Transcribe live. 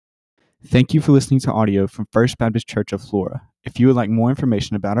Thank you for listening to audio from First Baptist Church of Flora. If you would like more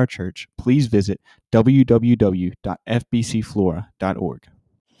information about our church, please visit www.fbcflora.org.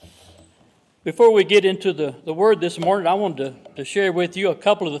 Before we get into the word this morning, I wanted to share with you a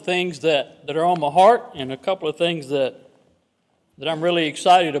couple of the things that are on my heart and a couple of things that I'm really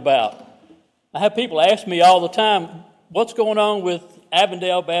excited about. I have people ask me all the time, what's going on with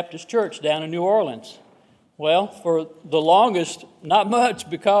Avondale Baptist Church down in New Orleans? Well, for the longest, not much,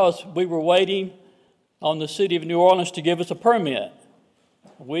 because we were waiting on the city of New Orleans to give us a permit.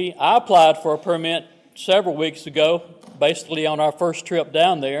 I applied for a permit several weeks ago, basically on our first trip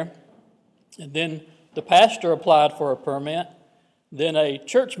down there. And then the pastor applied for a permit. Then a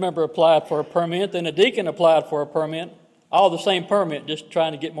church member applied for a permit. Then a deacon applied for a permit. All the same permit, just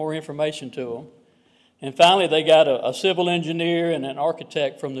trying to get more information to them. And finally, they got a civil engineer and an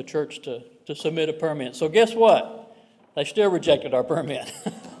architect from the church to submit a permit. So guess what? They still rejected our permit.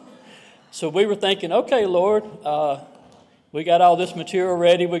 So we were thinking, okay, Lord, we got all this material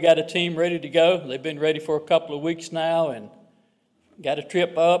ready. We got a team ready to go. They've been ready for a couple of weeks now, and got a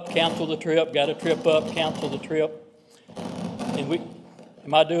trip up, cancel the trip, got a trip up, cancel the trip. And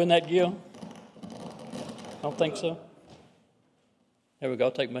am I doing that, Gil? I don't think so. There we go,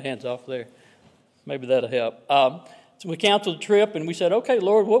 I'll take my hands off there. Maybe that'll help. So we canceled the trip, and we said, okay,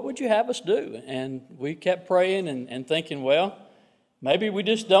 Lord, what would you have us do? And we kept praying and thinking, well, maybe we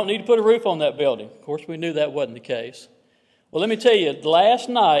just don't need to put a roof on that building. Of course, we knew that wasn't the case. Well, let me tell you, last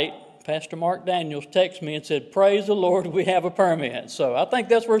night, Pastor Mark Daniels texted me and said, praise the Lord, we have a permit. So I think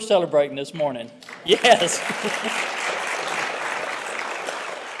that's worth celebrating this morning. Yes.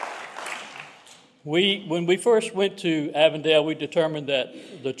 When we first went to Avondale, we determined that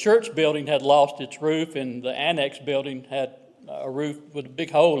the church building had lost its roof, and the annex building had a roof with a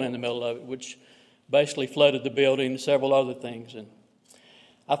big hole in the middle of it, which basically flooded the building and several other things. And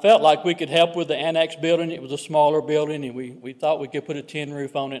I felt like we could help with the annex building. It was a smaller building, and we thought we could put a tin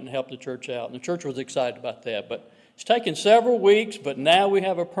roof on it and help the church out. And the church was excited about that. But it's taken several weeks, but now we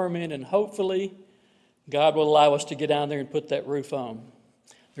have a permit, and hopefully God will allow us to get down there and put that roof on.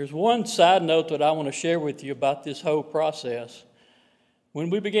 There's one side note that I want to share with you about this whole process. When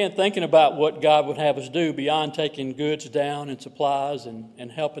we began thinking about what God would have us do beyond taking goods down and supplies and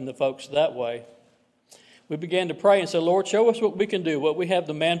helping the folks that way, we began to pray and say, Lord, show us what we can do, what we have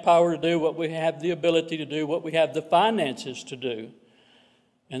the manpower to do, what we have the ability to do, what we have the finances to do.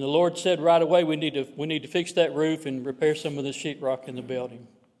 And the Lord said right away, we need to fix that roof and repair some of the sheetrock in the building.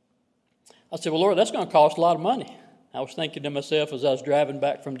 I said, well, Lord, that's going to cost a lot of money. I was thinking to myself as I was driving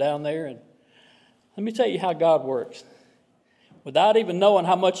back from down there, and let me tell you how God works. Without even knowing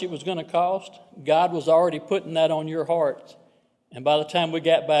how much it was going to cost, God was already putting that on your heart. And by the time we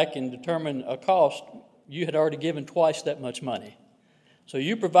got back and determined a cost, you had already given twice that much money. So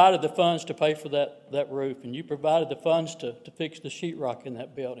you provided the funds to pay for that roof, and you provided the funds to fix the sheetrock in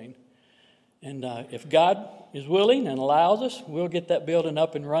that building. And if God is willing and allows us, we'll get that building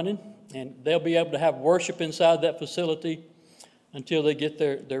up and running, and they'll be able to have worship inside that facility until they get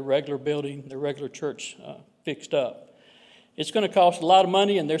their regular building, their regular church fixed up. It's going to cost a lot of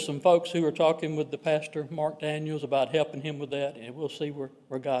money, and there's some folks who are talking with the pastor, Mark Daniels, about helping him with that, and we'll see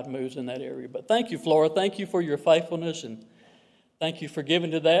where God moves in that area. But thank you, Flora. Thank you for your faithfulness, and thank you for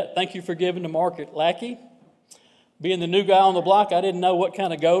giving to that. Thank you for giving to Market Lackey. Being the new guy on the block, I didn't know what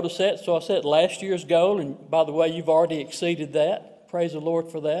kind of goal to set, so I set last year's goal, and by the way, you've already exceeded that. Praise the Lord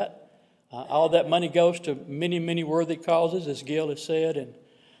for that. All that money goes to many, many worthy causes, as Gil has said, and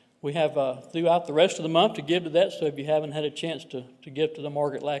we have throughout the rest of the month to give to that, so if you haven't had a chance to give to the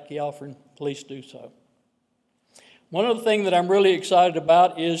Margaret Lackey offering, please do so. One other thing that I'm really excited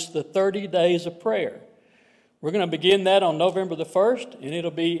about is the 30 days of prayer. We're going to begin that on November the 1st, and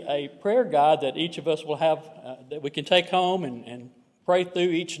it'll be a prayer guide that each of us will have that we can take home and pray through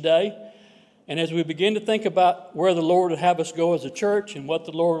each day. And as we begin to think about where the Lord would have us go as a church and what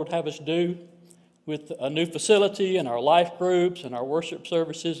the Lord would have us do with a new facility and our life groups and our worship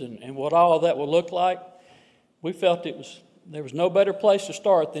services and what all of that will look like, we felt there was no better place to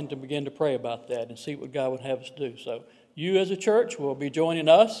start than to begin to pray about that and see what God would have us do. So you as a church will be joining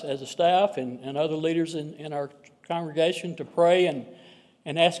us as a staff and other leaders in our congregation to pray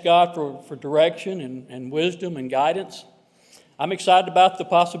and ask God for direction and wisdom and guidance. I'm excited about the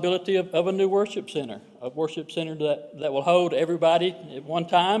possibility of a new worship center, a worship center that will hold everybody at one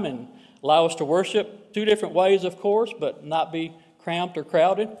time and allow us to worship two different ways, of course, but not be cramped or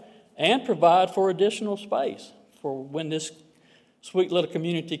crowded, and provide for additional space for when this sweet little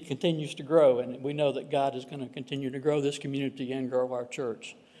community continues to grow. And we know that God is going to continue to grow this community and grow our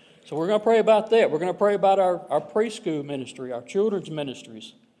church. So we're going to pray about that. We're going to pray about our preschool ministry, our children's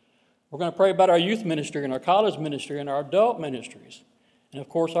ministries. We're going to pray about our youth ministry and our college ministry and our adult ministries. And, of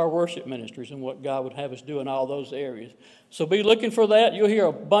course, our worship ministries and what God would have us do in all those areas. So be looking for that. You'll hear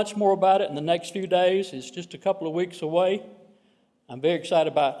a bunch more about it in the next few days. It's just a couple of weeks away. I'm very excited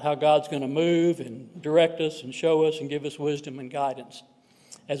about how God's going to move and direct us and show us and give us wisdom and guidance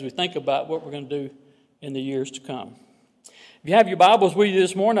as we think about what we're going to do in the years to come. If you have your Bibles with you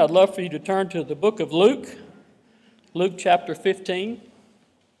this morning, I'd love for you to turn to the book of Luke, Luke chapter 15.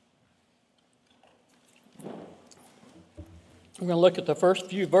 We're going to look at the first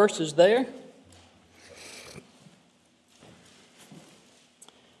few verses there.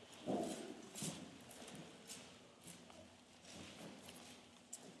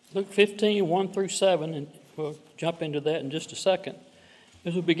 Luke 15, 1 through 7, and we'll jump into that in just a second.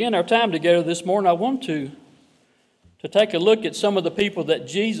 As we begin our time together this morning, I want to take a look at some of the people that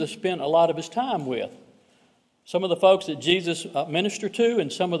Jesus spent a lot of his time with. Some of the folks that Jesus ministered to,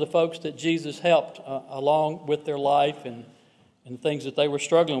 and some of the folks that Jesus helped along with their life and things that they were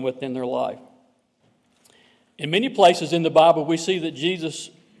struggling with in their life. In many places in the Bible, we see that Jesus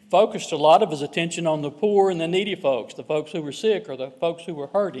focused a lot of his attention on the poor and the needy folks, the folks who were sick or the folks who were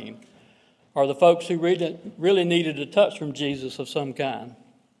hurting, or the folks who really needed a touch from Jesus of some kind.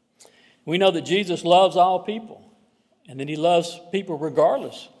 We know that Jesus loves all people, and that he loves people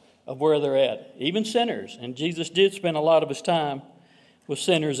regardless of where they're at, even sinners. And Jesus did spend a lot of his time with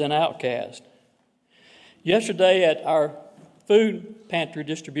sinners and outcasts. Yesterday at our food pantry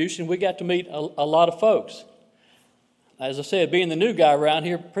distribution, we got to meet a lot of folks. As I said, being the new guy around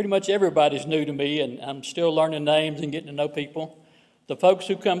here, pretty much everybody's new to me, and I'm still learning names and getting to know people. The folks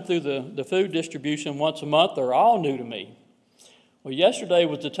who come through the food distribution once a month are all new to me. Well, yesterday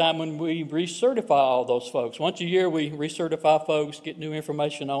was the time when we recertify all those folks. Once a year, we recertify folks, get new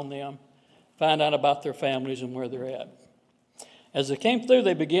information on them, find out about their families and where they're at. As they came through,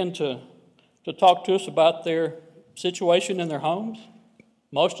 they began to talk to us about their situation in their homes.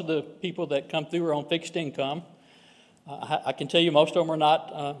 Most of the people that come through are on fixed income. I can tell you most of them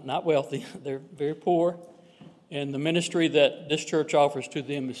are not wealthy. They're very poor. And the ministry that this church offers to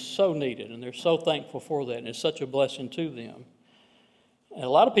them is so needed, and they're so thankful for that, and it's such a blessing to them. And a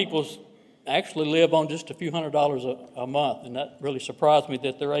lot of people actually live on just a few $100s a month, and that really surprised me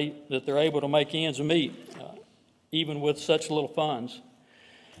that they're able to make ends meet, even with such little funds.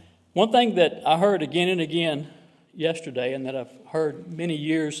 One thing that I heard again and again yesterday, and that I've heard many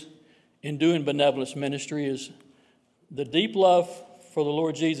years in doing benevolence ministry, is the deep love for the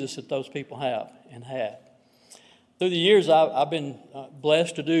Lord Jesus that those people have and had. Through the years, I've been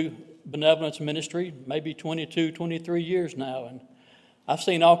blessed to do benevolence ministry, maybe 22, 23 years now, and I've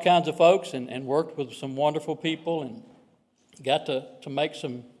seen all kinds of folks and worked with some wonderful people and got to make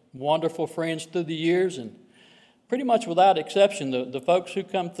some wonderful friends through the years. And pretty much without exception, the folks who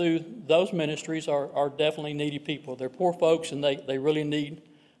come through those ministries are definitely needy people. They're poor folks, and they really need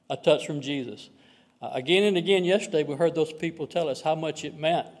a touch from Jesus. Again and again yesterday, we heard those people tell us how much it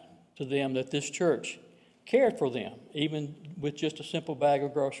meant to them that this church cared for them, even with just a simple bag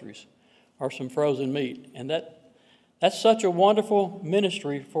of groceries or some frozen meat. And that's such a wonderful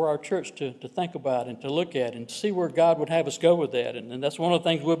ministry for our church to think about and to look at and see where God would have us go with that. And that's one of the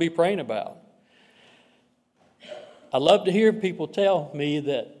things we'll be praying about. I love to hear people tell me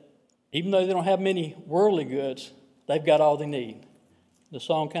that even though they don't have many worldly goods, they've got all they need. The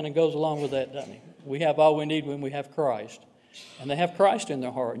song kind of goes along with that, doesn't it? We have all we need when we have Christ. And they have Christ in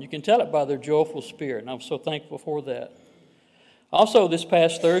their heart. And you can tell it by their joyful spirit. And I'm so thankful for that. Also, this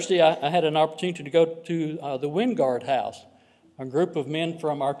past Thursday, I had an opportunity to go to the Wingard House. A group of men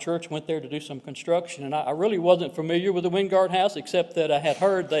from our church went there to do some construction. And I really wasn't familiar with the Wingard House, except that I had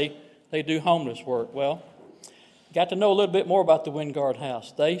heard they do homeless work. Well, got to know a little bit more about the Wingard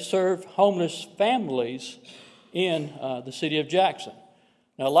House. They serve homeless families in the city of Jackson.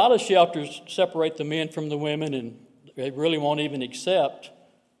 Now, a lot of shelters separate the men from the women, and they really won't even accept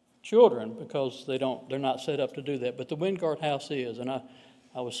children because they're not set up to do that. But the Wingard House is, and I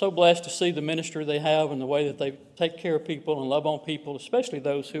was so blessed to see the ministry they have and the way that they take care of people and love on people, especially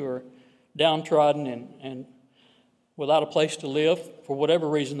those who are downtrodden and without a place to live for whatever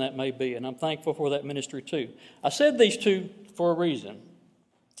reason that may be. And I'm thankful for that ministry too. I said these two for a reason.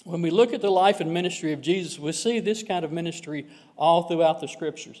 When we look at the life and ministry of Jesus, we see this kind of ministry all throughout the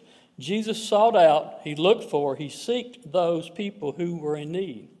Scriptures. Jesus sought out, he looked for, he sought those people who were in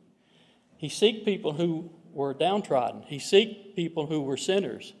need. He sought people who were downtrodden. He sought people who were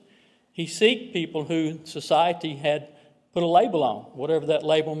sinners. He sought people who society had put a label on, whatever that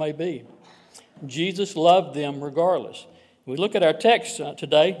label may be. Jesus loved them regardless. We look at our text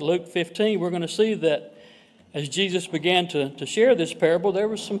today, Luke 15, we're going to see that As Jesus began to share this parable, there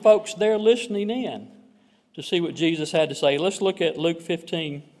were some folks there listening in to see what Jesus had to say. Let's look at Luke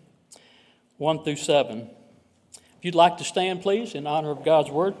 15, 1 through 7. If you'd like to stand, please, in honor of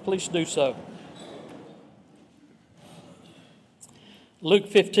God's word, please do so. Luke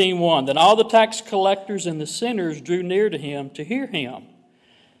 15:1. Then all the tax collectors and the sinners drew near to him to hear him.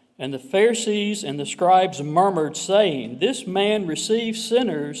 And the Pharisees and the scribes murmured, saying, This man receives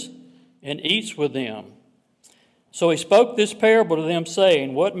sinners and eats with them. So he spoke this parable to them,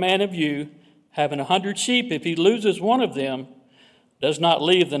 saying, What man of you, having 100 sheep, if he loses one of them, does not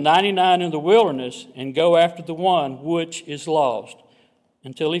leave the 99 in the wilderness and go after the one which is lost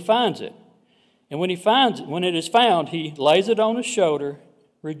until he finds it? And when it is found, he lays it on his shoulder,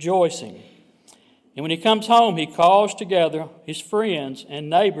 rejoicing. And when he comes home, he calls together his friends and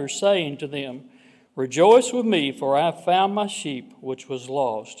neighbors, saying to them, Rejoice with me, for I have found my sheep which was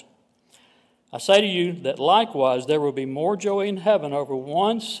lost. I say to you that likewise there will be more joy in heaven over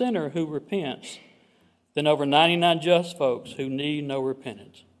one sinner who repents than over 99 just folks who need no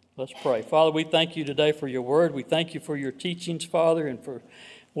repentance. Let's pray. Father, we thank you today for your word. We thank you for your teachings, Father, and for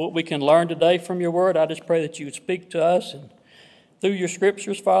what we can learn today from your word. I just pray that you would speak to us and through your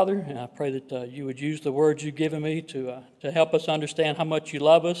scriptures, Father. And I pray that you would use the words you've given me to help us understand how much you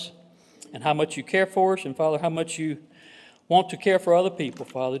love us and how much you care for us. And, Father, how much you want to care for other people,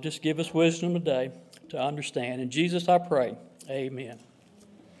 Father. Just give us wisdom today to understand. In Jesus I pray. Amen.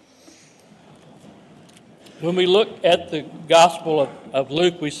 When we look at the Gospel of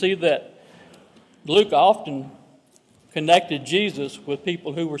Luke, we see that Luke often connected Jesus with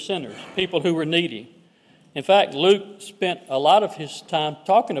people who were sinners, people who were needy. In fact, Luke spent a lot of his time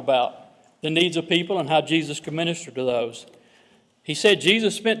talking about the needs of people and how Jesus could minister to those. He said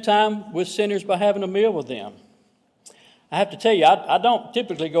Jesus spent time with sinners by having a meal with them. I have to tell you, I don't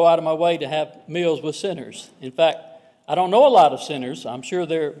typically go out of my way to have meals with sinners. In fact, I don't know a lot of sinners. I'm sure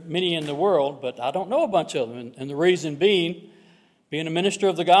there are many in the world, but I don't know a bunch of them. And the reason being a minister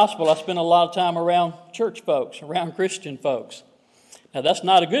of the gospel, I spend a lot of time around church folks, around Christian folks. Now, that's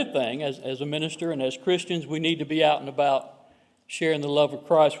not a good thing. As a minister and as Christians, we need to be out and about sharing the love of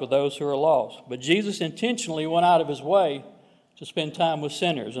Christ with those who are lost. But Jesus intentionally went out of his way to spend time with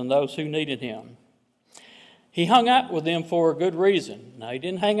sinners and those who needed him. He hung out with them for a good reason. Now, he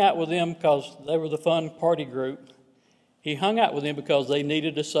didn't hang out with them because they were the fun party group. He hung out with them because they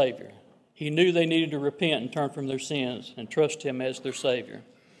needed a Savior. He knew they needed to repent and turn from their sins and trust him as their Savior.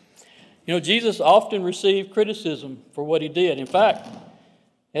 You know, Jesus often received criticism for what he did. In fact,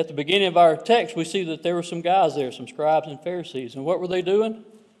 at the beginning of our text, we see that there were some guys there, some scribes and Pharisees. And what were they doing?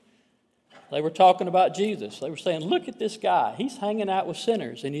 They were talking about Jesus. They were saying, look at this guy. He's hanging out with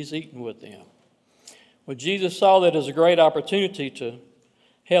sinners and he's eating with them. Well, Jesus saw that as a great opportunity to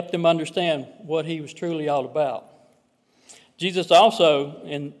help them understand what he was truly all about. Jesus also,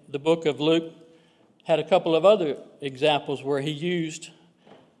 in the book of Luke, had a couple of other examples where he used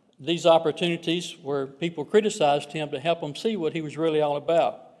these opportunities where people criticized him to help them see what he was really all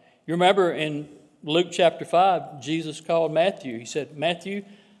about. You remember in Luke chapter 5, Jesus called Matthew. He said, Matthew,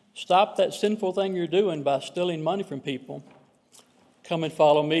 stop that sinful thing you're doing by stealing money from people. Come and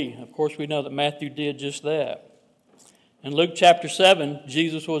follow me. Of course, we know that Matthew did just that. In Luke chapter 7,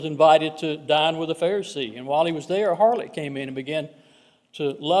 Jesus was invited to dine with a Pharisee. And while he was there, a harlot came in and began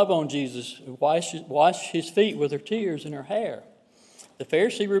to love on Jesus, wash his feet with her tears and her hair. The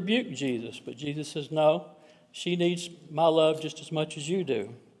Pharisee rebuked Jesus, but Jesus says, no, she needs my love just as much as you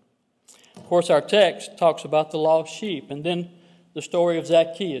do. Of course, our text talks about the lost sheep, and then the story of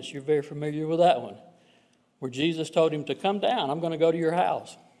Zacchaeus. You're very familiar with that one, where Jesus told him to come down. I'm going to go to your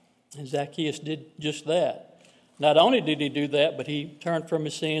house. And Zacchaeus did just that. Not only did he do that, but he turned from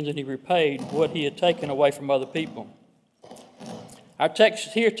his sins and he repaid what he had taken away from other people. Our text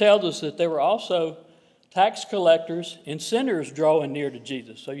here tells us that there were also tax collectors and sinners drawing near to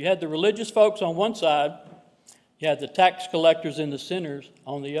Jesus. So you had the religious folks on one side, you had the tax collectors and the sinners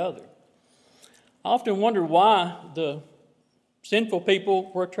on the other. I often wonder why the sinful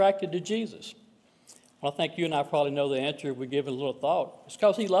people were attracted to Jesus. Well, I think you and I probably know the answer if we give it a little thought. It's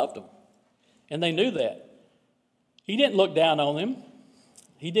because he loved them, and they knew that. He didn't look down on them.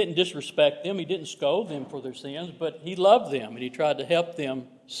 He didn't disrespect them. He didn't scold them for their sins, but he loved them, and he tried to help them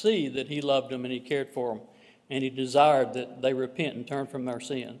see that he loved them and he cared for them, and he desired that they repent and turn from their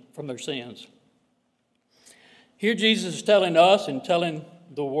sins. Here Jesus is telling us and telling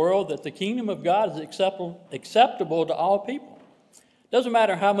the world that the kingdom of God is acceptable to all people. It doesn't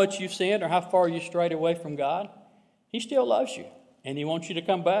matter how much you've sinned or how far you strayed away from God. He still loves you, and he wants you to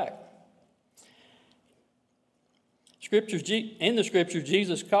come back. In the Scriptures,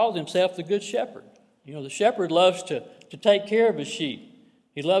 Jesus called himself the Good Shepherd. You know, the shepherd loves to take care of his sheep.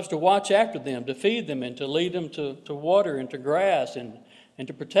 He loves to watch after them, to feed them, and to lead them to water and to grass, and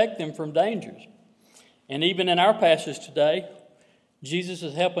to protect them from dangers. And even in our passage today, Jesus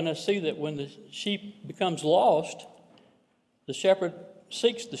is helping us see that when the sheep becomes lost, the shepherd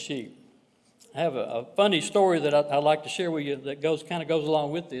seeks the sheep. I have a funny story that I'd like to share with you that kind of goes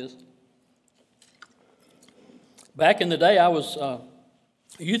along with this. Back in the day, I was a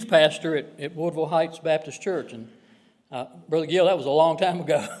youth pastor at Woodville Heights Baptist Church, and Brother Gill, that was a long time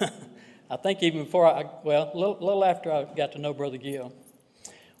ago. I think even before a little after I got to know Brother Gill.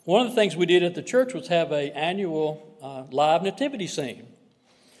 One of the things we did at the church was have an annual live nativity scene.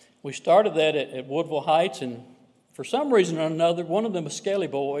 We started that at Woodville Heights, and for some reason or another, one of the Muskelly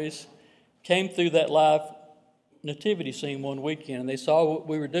boys came through that live nativity scene one weekend, and they saw what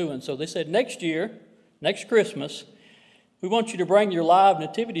we were doing. So they said, next year, next Christmas, we want you to bring your live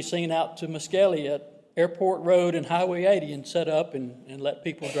nativity scene out to Muskelly at Airport Road and Highway 80 and set up and let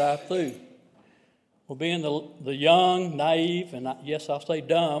people drive through. Well, being the young, naive, and yes, I'll say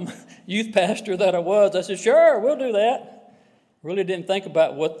dumb, youth pastor that I was, I said, sure, we'll do that. Really didn't think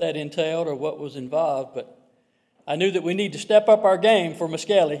about what that entailed or what was involved, but I knew that we need to step up our game for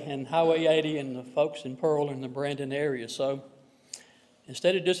Muskelly and Highway 80 and the folks in Pearl and the Brandon area. So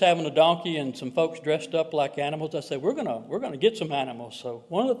instead of just having a donkey and some folks dressed up like animals, I said, we're gonna get some animals. So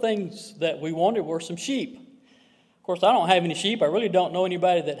one of the things that we wanted were some sheep. Of course, I don't have any sheep. I really don't know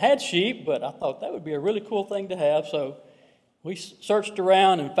anybody that had sheep, but I thought that would be a really cool thing to have. So we searched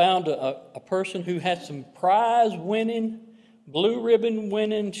around and found a person who had some prize-winning, blue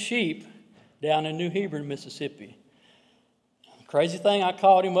ribbon-winning sheep down in New Hebron, Mississippi. Crazy thing, I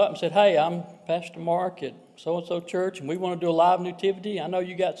called him up and said, hey, I'm Pastor Mark at so-and-so church, and we want to do a live nativity. I know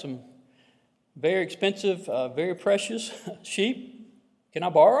you got some very expensive, very precious sheep. Can I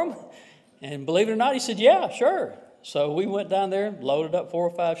borrow them? And believe it or not, he said, yeah, sure. So we went down there, loaded up 4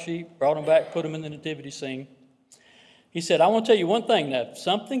 or 5 sheep, brought them back, put them in the nativity scene. He said, I want to tell you one thing. Now, if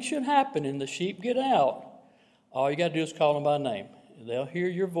something should happen and the sheep get out, all you got to do is call them by name. They'll hear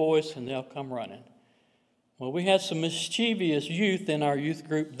your voice and they'll come running. Well, we had some mischievous youth in our youth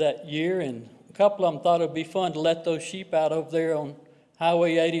group that year, and a couple of them thought it would be fun to let those sheep out over there on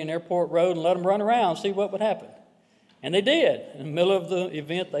Highway 80 and Airport Road and let them run around and see what would happen. And they did. In the middle of the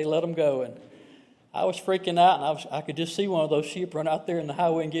event, they let them go. And I was freaking out, and I could just see one of those sheep run out there in the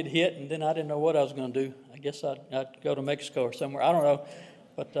highway and get hit, and then I didn't know what I was going to do. I guess I'd go to Mexico or somewhere. I don't know.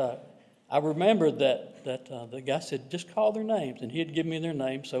 But I remembered that the guy said, just call their names, and he'd give me their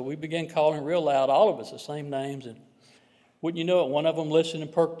names. So we began calling real loud, all of us, the same names. And wouldn't you know it, one of them listened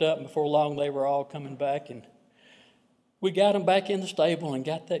and perked up, and before long they were all coming back. And we got them back in the stable and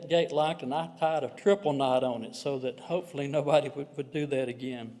got that gate locked, and I tied a triple knot on it so that hopefully nobody would do that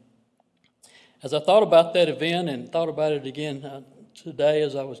again. As I thought about that event and thought about it again today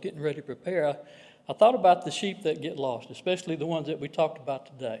as I was getting ready to prepare, I thought about the sheep that get lost, especially the ones that we talked about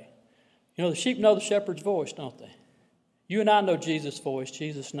today. You know, the sheep know the shepherd's voice, don't they? You and I know Jesus' voice,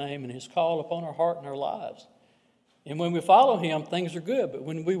 Jesus' name, and his call upon our heart and our lives. And when we follow him, things are good. But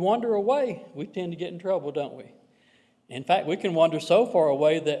when we wander away, we tend to get in trouble, don't we? In fact, we can wander so far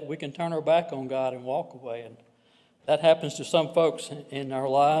away that we can turn our back on God and walk away. And that happens to some folks in our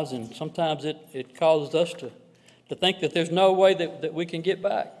lives, and sometimes it causes us to think that there's no way that we can get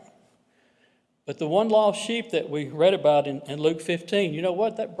back. But the one lost sheep that we read about in Luke 15, you know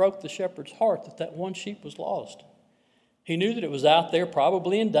what? That broke the shepherd's heart, that one sheep was lost. He knew that it was out there,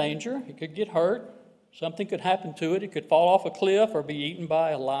 probably in danger. It could get hurt. Something could happen to it. It could fall off a cliff or be eaten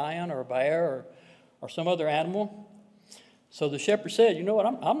by a lion or a bear or some other animal. So the shepherd said, you know what,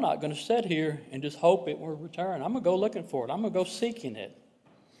 I'm not going to sit here and just hope it will return. I'm going to go looking for it. I'm going to go seeking it.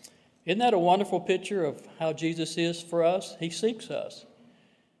 Isn't that a wonderful picture of how Jesus is for us? He seeks us.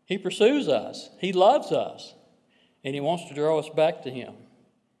 He pursues us. He loves us. And he wants to draw us back to him.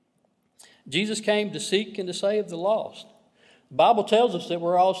 Jesus came to seek and to save the lost. The Bible tells us that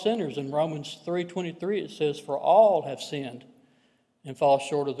we're all sinners. In Romans 3:23 it says, for all have sinned and fall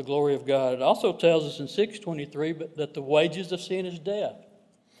short of the glory of God. It also tells us in 6:23 that the wages of sin is death.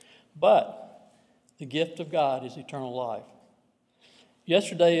 But the gift of God is eternal life.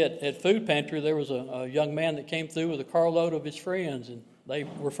 Yesterday at Food Pantry, there was a young man that came through with a carload of his friends, and they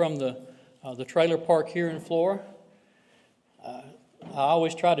were from the trailer park here in Flora. I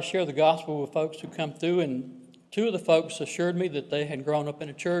always try to share the gospel with folks who come through, and 2 of the folks assured me that they had grown up in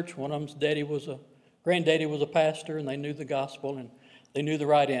a church. One of them's granddaddy was a pastor, and they knew the gospel, and they knew the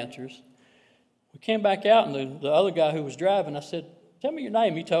right answers. We came back out, and the other guy who was driving, I said, tell me your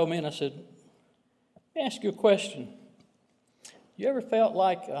name. He told me, and I said, let me ask you a question. You ever felt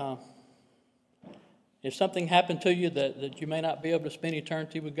like if something happened to you that you may not be able to spend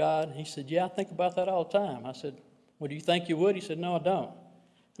eternity with God? He said, yeah, I think about that all the time. I said, well, do you think you would? He said, no, I don't.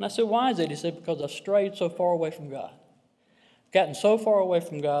 And I said, why is that? He said, because I strayed so far away from God. Gotten so far away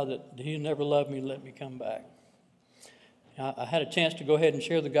from God that He never loved me and let me come back. I had a chance to go ahead and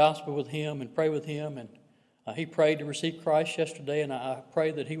share the gospel with him and pray with him, and he prayed to receive Christ yesterday, and I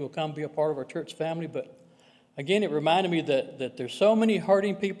pray that he will come be a part of our church family. But again, it reminded me that there's so many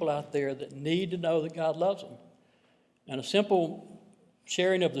hurting people out there that need to know that God loves them. And a simple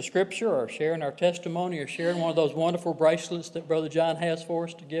sharing of the Scripture, or sharing our testimony, or sharing one of those wonderful bracelets that Brother John has for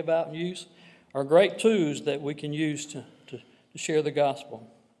us to give out and use are great tools that we can use to share the gospel.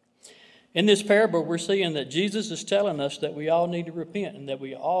 In this parable, we're seeing that Jesus is telling us that we all need to repent and that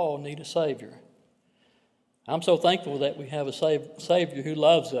we all need a Savior. I'm so thankful that we have a Savior who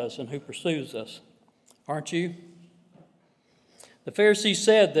loves us and who pursues us. Aren't you? The Pharisees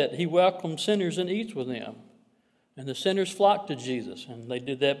said that He welcomed sinners and eats with them. And the sinners flocked to Jesus, and they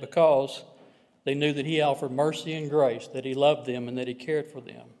did that because they knew that He offered mercy and grace, that He loved them and that He cared for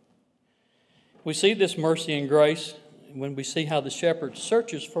them. We see this mercy and grace when we see how the shepherd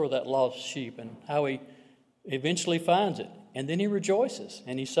searches for that lost sheep and how he eventually finds it. And then he rejoices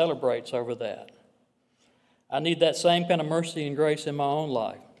and he celebrates over that. I need that same kind of mercy and grace in my own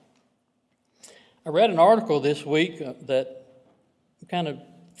life. I read an article this week that kind of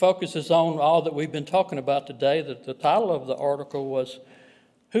focuses on all that we've been talking about today. The title of the article was,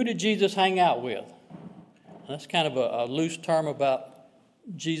 "Who Did Jesus Hang Out With?" And that's kind of a loose term about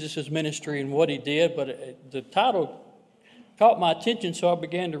Jesus' ministry and what He did, but the title caught my attention, so I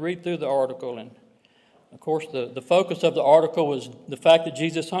began to read through the article. And, of course, the focus of the article was the fact that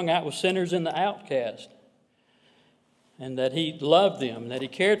Jesus hung out with sinners and the outcast, and that He loved them, that He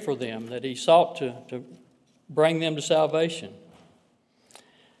cared for them, that He sought to bring them to salvation.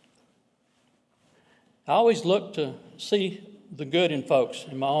 I always look to see the good in folks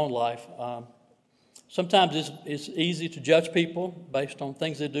in my own life. Sometimes it's easy to judge people based on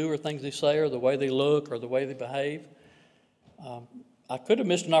things they do or things they say or the way they look or the way they behave. I could have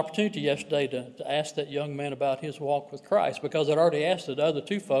missed an opportunity yesterday to ask that young man about his walk with Christ, because I'd already asked the other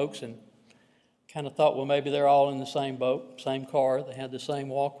two folks and kind of thought, well, maybe they're all in the same boat, same car, they had the same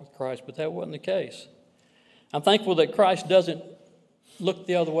walk with Christ, but that wasn't the case. I'm thankful that Christ doesn't look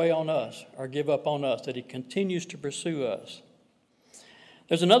the other way on us or give up on us, that He continues to pursue us.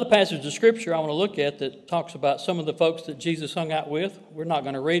 There's another passage of Scripture I want to look at that talks about some of the folks that Jesus hung out with. We're not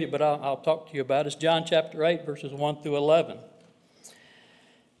going to read it, but I'll talk to you about it. It's John chapter 8, verses 1 through 11.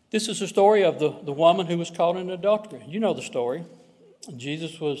 This is the story of the woman who was caught in adultery. You know the story.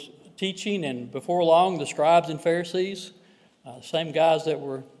 Jesus was teaching, and before long, the scribes and Pharisees, the same guys that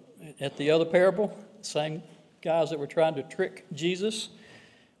were at the other parable, the same guys that were trying to trick Jesus,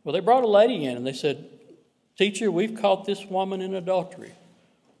 well, they brought a lady in, and they said, "Teacher, we've caught this woman in adultery.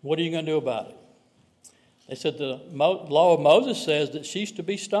 What are you going to do about it?" They said the law of Moses says that she's to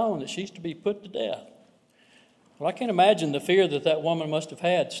be stoned, that she's to be put to death. Well, I can't imagine the fear that woman must have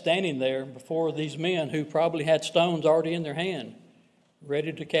had standing there before these men who probably had stones already in their hand,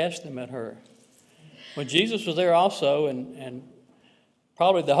 ready to cast them at her. When Jesus was there also, and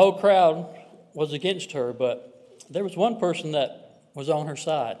probably the whole crowd was against her, but there was one person that was on her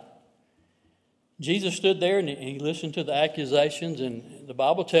side. Jesus stood there and he listened to the accusations, and the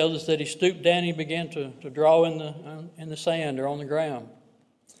Bible tells us that he stooped down and he began to draw in the sand or on the ground.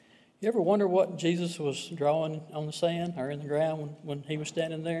 You ever wonder what Jesus was drawing on the sand or in the ground when he was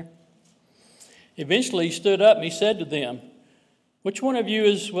standing there? Eventually he stood up and he said to them, "Which one of you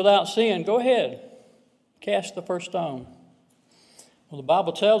is without sin? Go ahead, cast the first stone." Well, the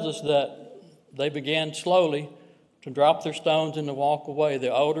Bible tells us that they began slowly to drop their stones and to walk away.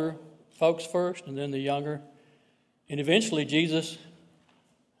 The older folks first, and then the younger. And eventually Jesus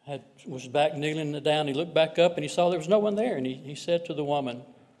was back kneeling down. He looked back up and he saw there was no one there. And he said to the woman,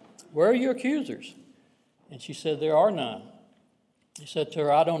 "Where are your accusers?" And she said, "There are none." He said to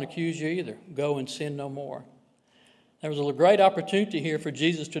her, "I don't accuse you either. Go and sin no more." There was a great opportunity here for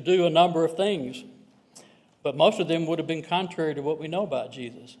Jesus to do a number of things, but most of them would have been contrary to what we know about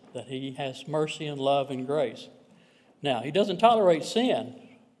Jesus, that He has mercy and love and grace. Now, He doesn't tolerate sin,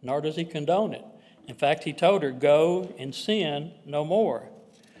 nor does He condone it. In fact, He told her, "Go and sin no more."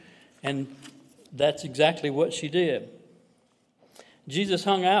 And that's exactly what she did. Jesus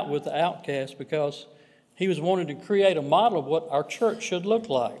hung out with the outcast because He was wanting to create a model of what our church should look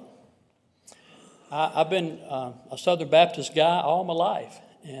like. I've been a Southern Baptist guy all my life,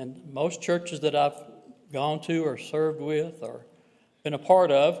 and most churches that I've gone to or served with or been a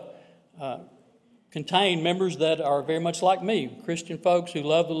part of, contain members that are very much like me, Christian folks who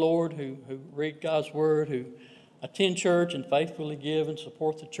love the Lord, who read God's Word, who attend church and faithfully give and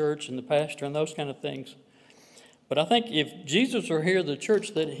support the church and the pastor and those kind of things. But I think if Jesus were here, the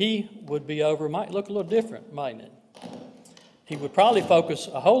church that he would be over might look a little different, mightn't it? He would probably focus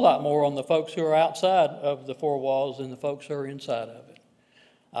a whole lot more on the folks who are outside of the four walls than the folks who are inside of it.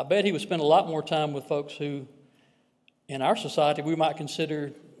 I bet he would spend a lot more time with folks who, in our society, we might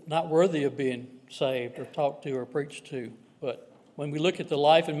consider not worthy of being saved or talked to or preached to. But when we look at the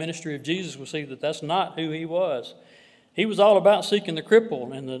life and ministry of Jesus, we see that that's not who he was. He was all about seeking the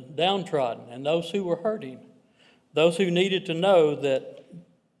crippled and the downtrodden and those who were hurting, those who needed to know that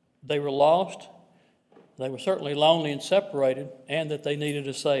they were lost, they were certainly lonely and separated, and that they needed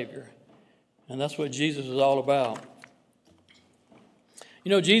a Savior. And that's what Jesus is all about. You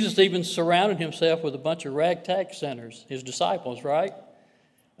know, Jesus even surrounded himself with a bunch of ragtag sinners, his disciples, right?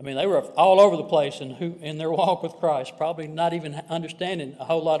 I mean, they were all over the place in their walk with Christ, probably not even understanding a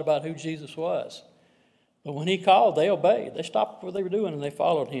whole lot about who Jesus was. But when he called, they obeyed. They stopped what they were doing and they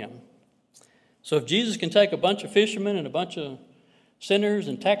followed him. So if Jesus can take a bunch of fishermen and a bunch of sinners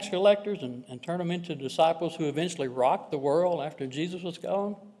and tax collectors and turn them into disciples who eventually rocked the world after Jesus was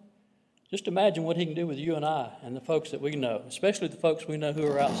gone, just imagine what he can do with you and I and the folks that we know, especially the folks we know who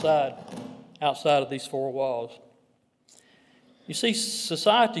are outside of these four walls. You see,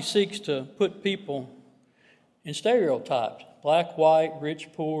 society seeks to put people in stereotypes: black, white, rich,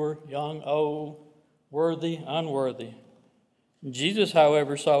 poor, young, old, worthy, unworthy. Jesus,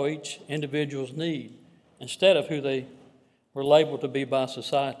 however, saw each individual's need instead of who they were labeled to be by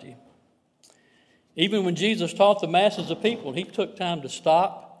society. Even when Jesus taught the masses of people, he took time to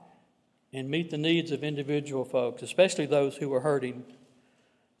stop and meet the needs of individual folks, especially those who were hurting.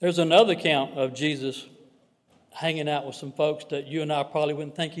 There's another account of Jesus hanging out with some folks that you and I probably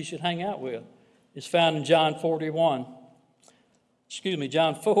wouldn't think he should hang out with. It's found in John 4,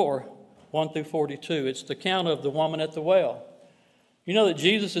 1 through 42. It's the account of the woman at the well. You know that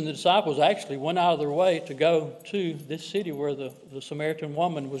Jesus and the disciples actually went out of their way to go to this city where the Samaritan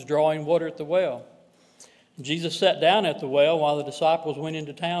woman was drawing water at the well. Jesus sat down at the well while the disciples went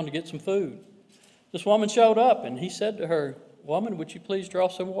into town to get some food. This woman showed up and he said to her, "Woman, would you please draw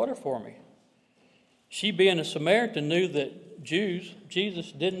some water for me?" She, being a Samaritan, knew that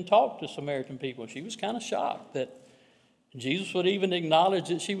Jesus didn't talk to Samaritan people. She was kind of shocked that Jesus would even acknowledge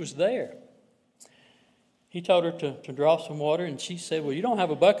that she was there. He told her to draw some water, and she said, "Well, you don't have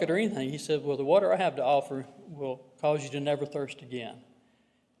a bucket or anything." He said, "Well, the water I have to offer will cause you to never thirst again."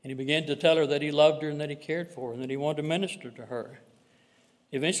 And he began to tell her that he loved her and that he cared for her and that he wanted to minister to her.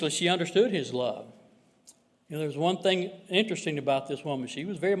 Eventually, she understood his love. You know, there's one thing interesting about this woman. She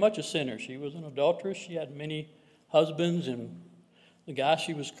was very much a sinner. She was an adulteress. She had many husbands, and the guy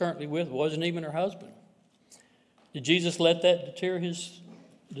she was currently with wasn't even her husband. Did Jesus let that deter his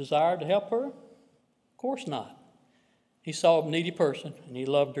desire to help her? Of course not. He saw a needy person, and he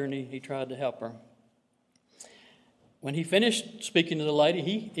loved her, and he tried to help her. When he finished speaking to the lady,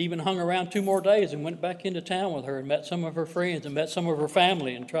 he even hung around 2 more days and went back into town with her and met some of her friends and met some of her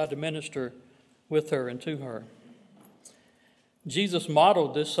family and tried to minister with her and to her. Jesus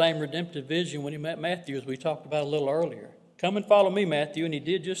modeled this same redemptive vision when he met Matthew, as we talked about a little earlier. "Come and follow me, Matthew," and he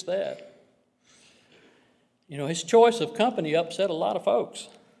did just that. You know, his choice of company upset a lot of folks.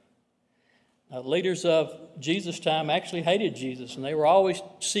 Leaders of Jesus' time actually hated Jesus, and they were always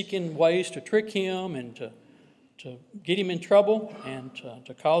seeking ways to trick him and to get him in trouble and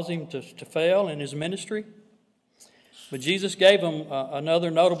to cause him to fail in his ministry. But Jesus gave them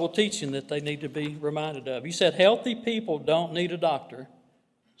another notable teaching that they need to be reminded of. He said, "Healthy people don't need a doctor.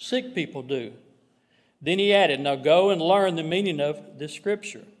 Sick people do." Then he added, "Now go and learn the meaning of this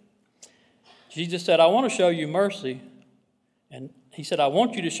scripture." Jesus said, "I want to show you mercy." And he said, "I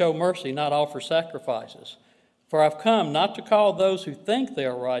want you to show mercy, not offer sacrifices. For I've come not to call those who think they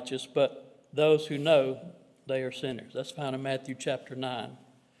are righteous, but those who know they are sinners." That's found in Matthew chapter 9.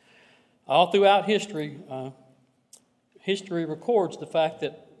 All throughout history, history records the fact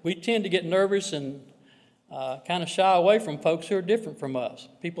that we tend to get nervous and kind of shy away from folks who are different from us,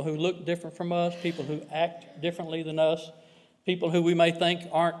 people who look different from us, people who act differently than us, people who we may think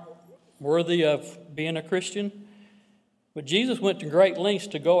aren't worthy of being a Christian. But Jesus went to great lengths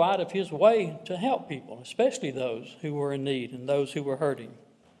to go out of his way to help people, especially those who were in need and those who were hurting.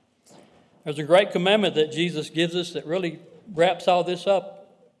 There's a great commandment that Jesus gives us that really wraps all this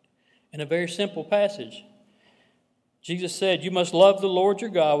up in a very simple passage. Jesus said, "You must love the Lord your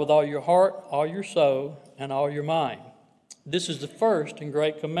God with all your heart, all your soul, and all your mind. This is the first and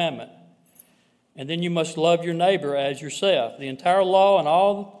great commandment. And then you must love your neighbor as yourself. The entire law and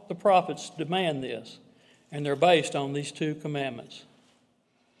all the prophets demand this, and they're based on these two commandments.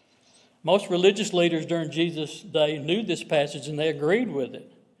 Most religious leaders during Jesus' day knew this passage and they agreed with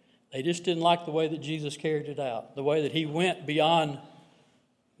it. They just didn't like the way that Jesus carried it out, the way that he went beyond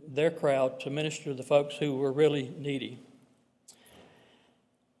their crowd to minister to the folks who were really needy.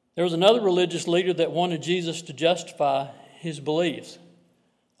 There was another religious leader that wanted Jesus to justify his beliefs.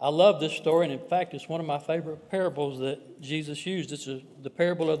 I love this story, and in fact, it's one of my favorite parables that Jesus used. It's the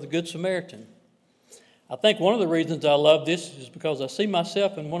parable of the Good Samaritan. I think one of the reasons I love this is because I see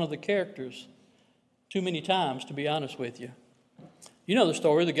myself in one of the characters too many times, to be honest with you. You know the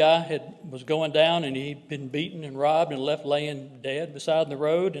story. The guy was going down, and he'd been beaten and robbed and left laying dead beside the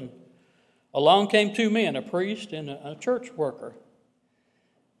road, and along came two men, a priest and a church worker.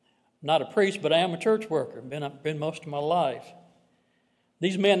 Not a priest, but I am a church worker. Been most of my life.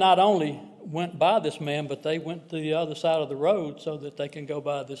 These men not only went by this man, but they went to the other side of the road so that they can go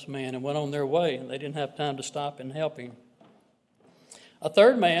by this man and went on their way, and they didn't have time to stop and help him. A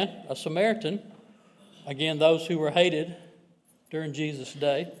third man, a Samaritan, again, those who were hated during Jesus'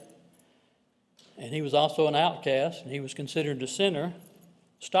 day, and he was also an outcast, and he was considered a sinner,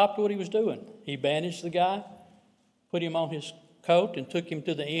 stopped what he was doing. He bandaged the guy, put him on his coat, and took him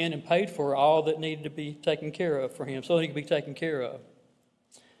to the inn and paid for all that needed to be taken care of for him so he could be taken care of.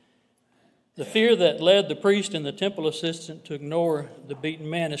 The fear that led the priest and the temple assistant to ignore the beaten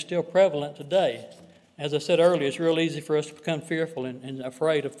man is still prevalent today. As I said earlier, it's real easy for us to become fearful and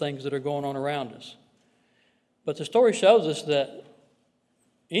afraid of things that are going on around us. But the story shows us that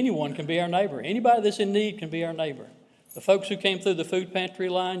anyone can be our neighbor. Anybody that's in need can be our neighbor. The folks who came through the food pantry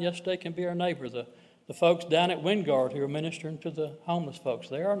line yesterday can be our neighbor. The folks down at Wingard who are ministering to the homeless folks,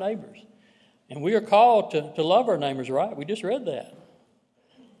 they're our neighbors. And we are called to love our neighbors, right? We just read that.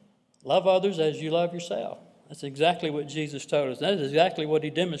 Love others as you love yourself. That's exactly what Jesus told us. That is exactly what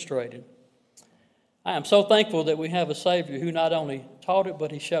he demonstrated. I am so thankful that we have a Savior who not only taught it,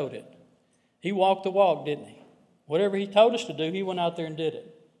 but he showed it. He walked the walk, didn't he? Whatever he told us to do, he went out there and did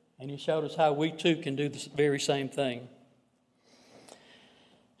it. And he showed us how we too can do the very same thing.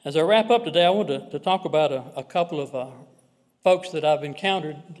 As I wrap up today, I want to talk about a couple of folks that I've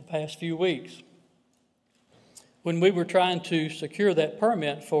encountered the past few weeks. When we were trying to secure that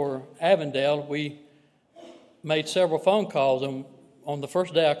permit for Avondale, we made several phone calls. And on the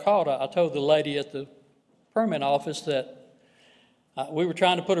first day I called, I told the lady at the permit office that we were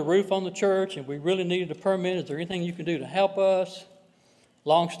trying to put a roof on the church and we really needed a permit. Is there anything you can do to help us?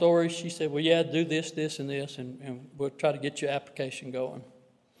 Long story, she said, well, yeah, do this, this, and this, and we'll try to get your application going.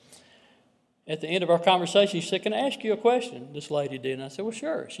 At the end of our conversation, she said, can I ask you a question? This lady did. And I said, well,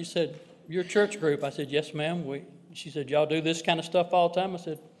 sure. She said, your church group? I said, yes, ma'am. She said, y'all do this kind of stuff all the time? I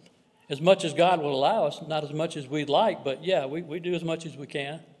said, as much as God will allow us, not as much as we'd like, but yeah, we do as much as we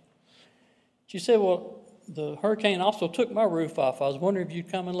can. She said, well, the hurricane also took my roof off. I was wondering if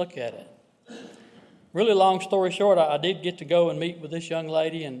you'd come and look at it. Really long story short, I did get to go and meet with this young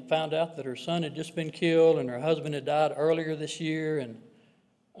lady and found out that her son had just been killed and her husband had died earlier this year, and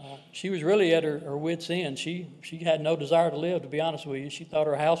she was really at her wit's end. She had no desire to live, to be honest with you. She thought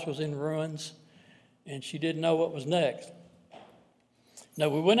her house was in ruins, and she didn't know what was next. Now,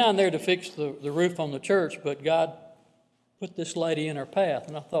 we went down there to fix the roof on the church, but God put this lady in our path.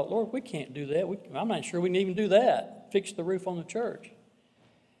 And I thought, Lord, we can't do that. I'm not sure we can even do that, fix the roof on the church.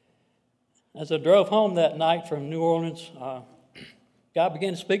 As I drove home that night from New Orleans, God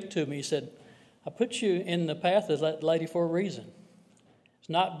began to speak to me. He said, I put you in the path of that lady for a reason. It's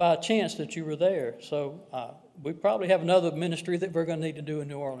not by chance that you were there. So we probably have another ministry that we're going to need to do in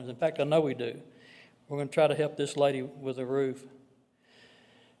New Orleans. In fact, I know we do. We're going to try to help this lady with a roof.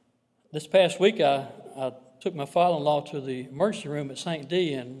 This past week, I took my father-in-law to the emergency room at St.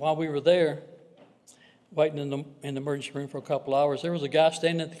 D, and while we were there, waiting in the emergency room for a couple hours, there was a guy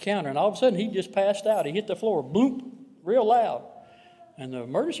standing at the counter, and all of a sudden, he just passed out. He hit the floor, bloop, real loud. And the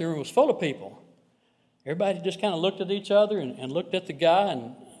emergency room was full of people. Everybody just kind of looked at each other and looked at the guy,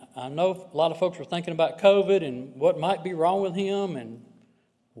 and I know a lot of folks were thinking about COVID and what might be wrong with him and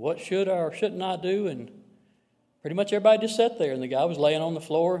what should or should not do, and pretty much everybody just sat there, and the guy was laying on the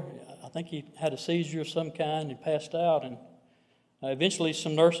floor. I think he had a seizure of some kind and passed out, and eventually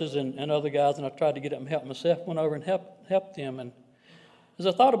some nurses and other guys, and I tried to get up and help myself, went over and helped them. And as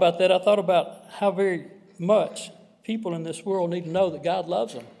I thought about that, I thought about how very much people in this world need to know that God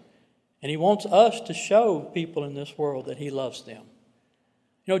loves them. And he wants us to show people in this world that he loves them.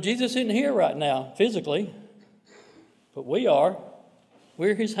 You know, Jesus isn't here right now physically, but we are.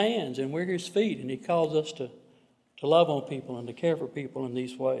 We're his hands and we're his feet, and he calls us to love on people and to care for people in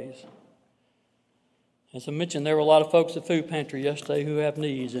these ways. As I mentioned, there were a lot of folks at Food Pantry yesterday who have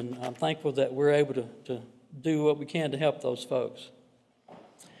needs, and I'm thankful that we're able to do what we can to help those folks.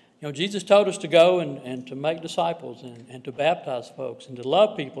 You know, Jesus told us to go and to make disciples and to baptize folks and to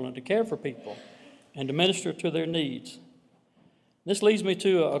love people and to care for people and to minister to their needs. This leads me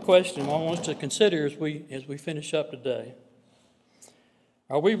to a question I want us to consider as we finish up today.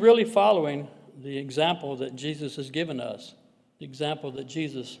 Are we really following the example that Jesus has given us, the example that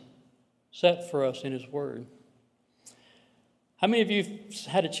Jesus set for us in His Word? How many of you have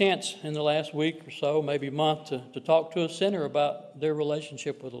had a chance in the last week or so, maybe month, to talk to a sinner about their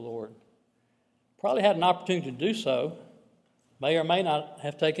relationship with the Lord? Probably had an opportunity to do so, may or may not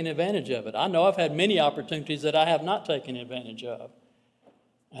have taken advantage of it. I know I've had many opportunities that I have not taken advantage of,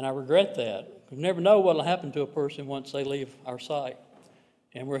 and I regret that. We never know what will happen to a person once they leave our sight,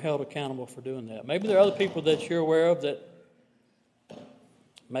 and we're held accountable for doing that. Maybe there are other people that you're aware of that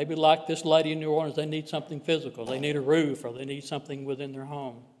maybe like this lady in New Orleans, they need something physical. They need a roof or they need something within their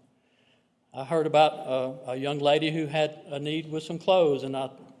home. I heard about a young lady who had a need with some clothes, and I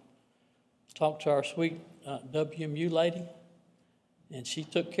talked to our sweet WMU lady, and she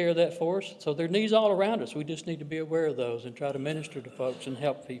took care of that for us. So there are needs all around us. We just need to be aware of those and try to minister to folks and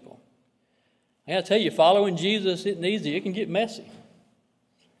help people. I got to tell you, following Jesus isn't easy. It can get messy,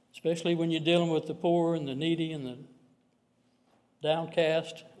 especially when you're dealing with the poor and the needy and the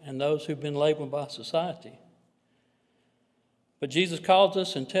downcast and those who've been labeled by society. But Jesus calls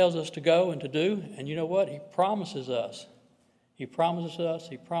us and tells us to go and to do, and you know what? He promises us. He promises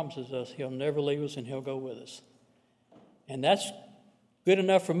us He'll never leave us and He'll go with us. And that's good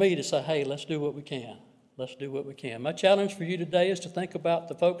enough for me to say, hey, let's do what we can. Let's do what we can. My challenge for you today is to think about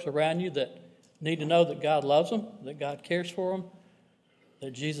the folks around you that need to know that God loves them, that God cares for them,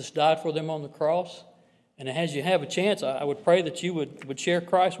 that Jesus died for them on the cross. And as you have a chance, I would pray that you would share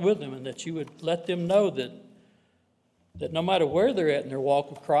Christ with them and that you would let them know that no matter where they're at in their walk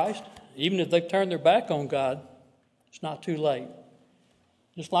with Christ, even if they've turned their back on God, it's not too late.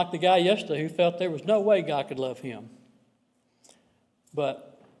 Just like the guy yesterday who felt there was no way God could love him.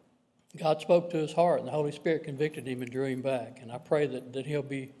 But God spoke to his heart and the Holy Spirit convicted him and drew him back. And I pray that he'll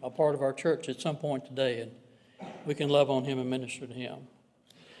be a part of our church at some point today and we can love on him and minister to him.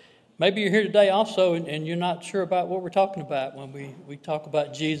 Maybe you're here today also and you're not sure about what we're talking about when we talk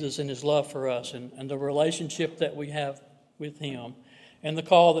about Jesus and His love for us and the relationship that we have with Him and the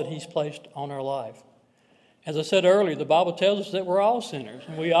call that He's placed on our life. As I said earlier, the Bible tells us that we're all sinners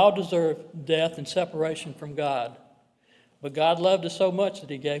and we all deserve death and separation from God. But God loved us so much that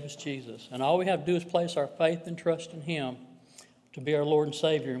He gave us Jesus. And all we have to do is place our faith and trust in Him to be our Lord and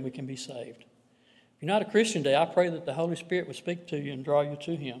Savior, and we can be saved. If you're not a Christian today, I pray that the Holy Spirit would speak to you and draw you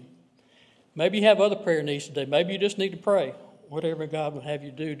to Him. Maybe you have other prayer needs today. Maybe you just need to pray. Whatever God would have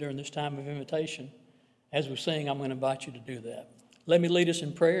you do during this time of invitation. As we sing, I'm going to invite you to do that. Let me lead us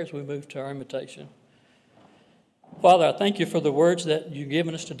in prayer as we move to our invitation. Father, I thank you for the words that you've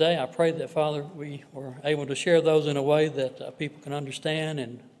given us today. I pray that, Father, we were able to share those in a way that people can understand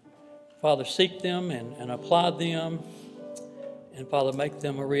and, Father, seek them and apply them and, Father, make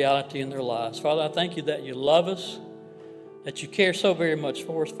them a reality in their lives. Father, I thank you that you love us, that you care so very much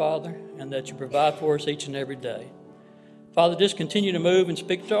for us, Father, and that you provide for us each and every day. Father, just continue to move and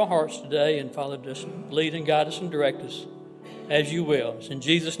speak to our hearts today, and Father, just lead and guide us and direct us as you will. It's in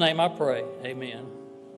Jesus' name I pray. Amen.